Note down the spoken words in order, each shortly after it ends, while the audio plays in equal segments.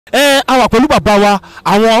A wà pẹ̀lú bàbá wa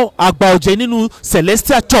àwọn àgbà ọ̀jẹ̀ nínú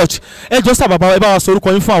Celestial Church. Ẹ jọ̀ọ́ sà bàbá wa, ẹ bá wa sọ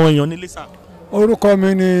orúkọ yín fún àwọn èèyàn nílé sà. Orúkọ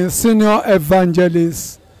mi ni Senior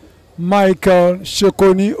Evangelist Michael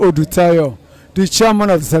Shekoni Odutayo, the chairman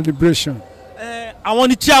of the celebration. Àwọn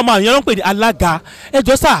ni chairman yẹn ló ń pè ní alága. Ẹ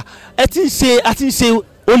jọ̀ọ́ sà, a ti ń ṣe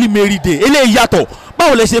Holy Mary Day eléyìí yàtọ̀,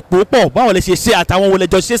 báwo lẹ ṣe pò pọ̀, báwo lẹ ṣe àtàwọn wo lẹ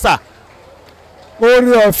jọ ṣe sà.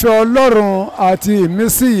 Oore ọ̀fẹ́ Ọlọ́run àti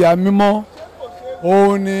ìmísí ìyá mímọ́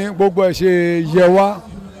òun ni gbogbo ẹ̀ ṣe yẹ wá.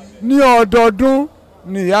 Ní ọdọọdún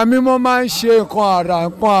ni ìyá mímọ́ máa ń ṣe nǹkan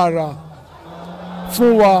àrà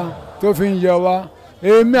fún wa tó fi ń yẹ wá.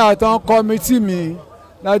 Èmi àtàwọn kọ́mítì mi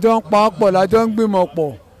lájọ ń pa pọ̀, lájọ ń gbìmọ̀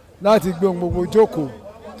pọ̀ láti gbé ohun gbogbo jókòó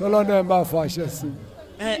tọ́lọ́dún ẹ̀ bá fa àṣẹ sí.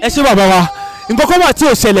 Ẹ ṣé bàbá wa, nǹkan kan wà tí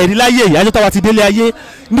ò ṣẹlẹ̀ rí láyé ìyá tó táwa ti délé ayé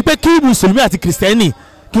ni pé kí mùsùlùmí àti kìrìsìtẹ́nì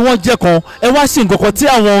kí wọ́n jẹ́ kan. Ẹ wá sí nǹkan kan tí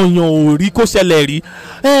àwọn èèyàn ò rí kó ṣẹlẹ̀ rí.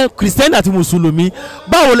 Kìrìsìtẹ́nì àti mùsùlùmí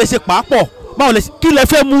báwo lẹ ṣe pàápọ̀, báwo lẹ kí lẹ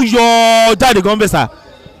fẹ́ mú yọ jáde gan bẹ́ẹ̀ sà.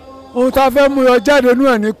 Ohun tá a fẹ́ mú yọ jáde nú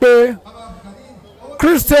ẹ̀ ni pé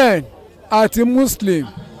Christian àti Muslim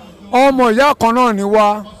ọmọ ìyá kan náà ni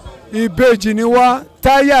wá, ìbejì ni wá,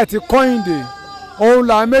 Táyé àti Kọ́hìndé òun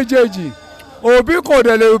là méjèèjì. Òbí kò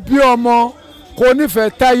dẹ̀ lè bí ọmọ kò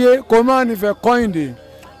nífẹ̀ẹ́ Táyé kò má nífẹ̀ẹ́ Kọ́hìndé,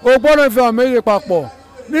 o gbọ́dọ̀ nífẹ̀ẹ́ àwọn méjèèjì papọ̀.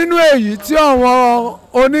 Nínú èyí tí àwọn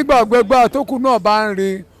onígbàgbẹ́gbà tó kù náà bá ń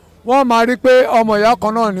rí, wọ́n máa rí pé ọmọ ìyá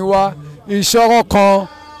kan náà ni wá, ìṣọ̀kan kan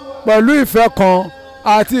pẹ̀lú ìfẹ́ kan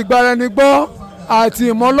àti ìgbaraẹnigbọ́ àti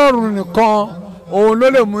ìmọ̀ Ọlọ́run nìkan òun ló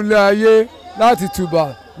lè múlẹ̀ ayé láti tùbà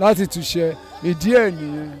láti túṣẹ. Ìdí ẹ̀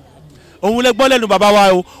nìyẹn. Òun lẹ gbọ́ lẹ́nu bàbá wa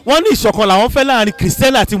o, wọ́n ní ìṣọ̀kan làwọn fẹ́ láàrin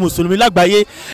kìrìsìtẹ́nì àti mùsùlùmí lágbàáyé.